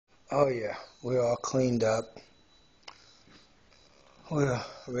Oh yeah, we're all cleaned up. We're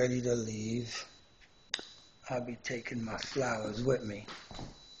ready to leave. I'll be taking my flowers with me.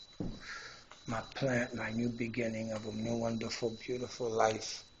 My plant, my new beginning of a new, wonderful, beautiful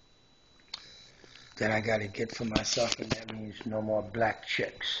life that I gotta get for myself, and that means no more black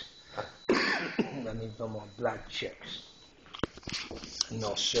chicks. That means no more black chicks.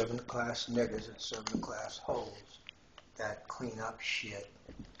 No servant class niggas and servant class hoes that clean up shit.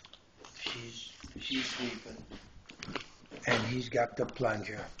 She's sleeping, and he's got the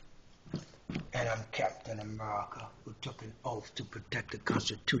plunger, and I'm Captain America, who took an oath to protect the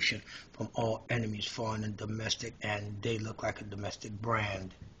Constitution from all enemies, foreign and domestic, and they look like a domestic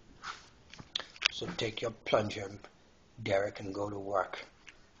brand. So take your plunger, Derek, and go to work.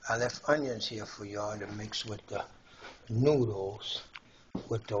 I left onions here for y'all to mix with the noodles,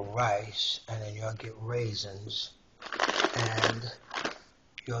 with the rice, and then y'all get raisins, and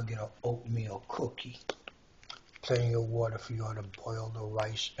y'all get an oatmeal cookie. Plenty of water for y'all to boil the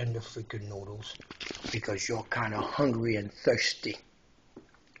rice and the freaking noodles, because you're kind of hungry and thirsty.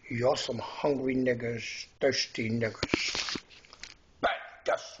 You're some hungry niggers, thirsty niggers. Bang,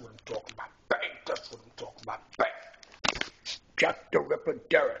 that's what I'm talking about. Bang, that's what I'm talking about. Bang. Jack the Ripper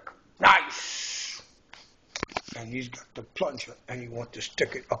Derek. Nice. And he's got the plunger, and he wants to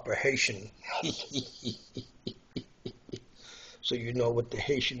stick it up a Haitian. So you know what the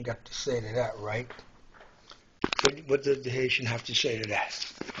Haitian got to say to that, right? What does the Haitian have to say to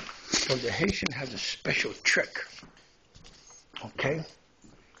that? Well, the Haitian has a special trick, okay?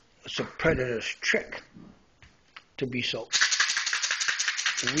 It's a predator's trick to be so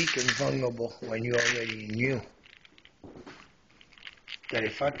weak and vulnerable when you already knew that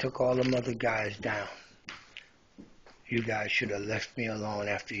if I took all them other guys down, you guys should have left me alone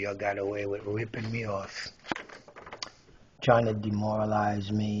after y'all got away with ripping me off, trying to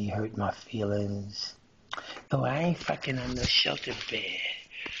demoralize me, hurt my feelings. Oh, I ain't fucking on no shelter bed.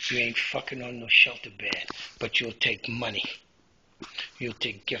 You ain't fucking on no shelter bed, but you'll take money. You'll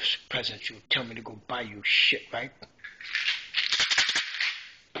take gifts, presents. You'll tell me to go buy you shit, right?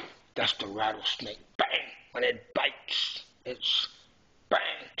 That's the rattlesnake. Bang! When it bites, it's bang,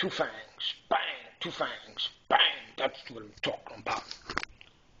 two fangs. Bang, two fangs. Bang! That's what I'm talking about.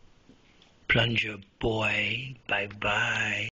 Plunger Boy, bye-bye.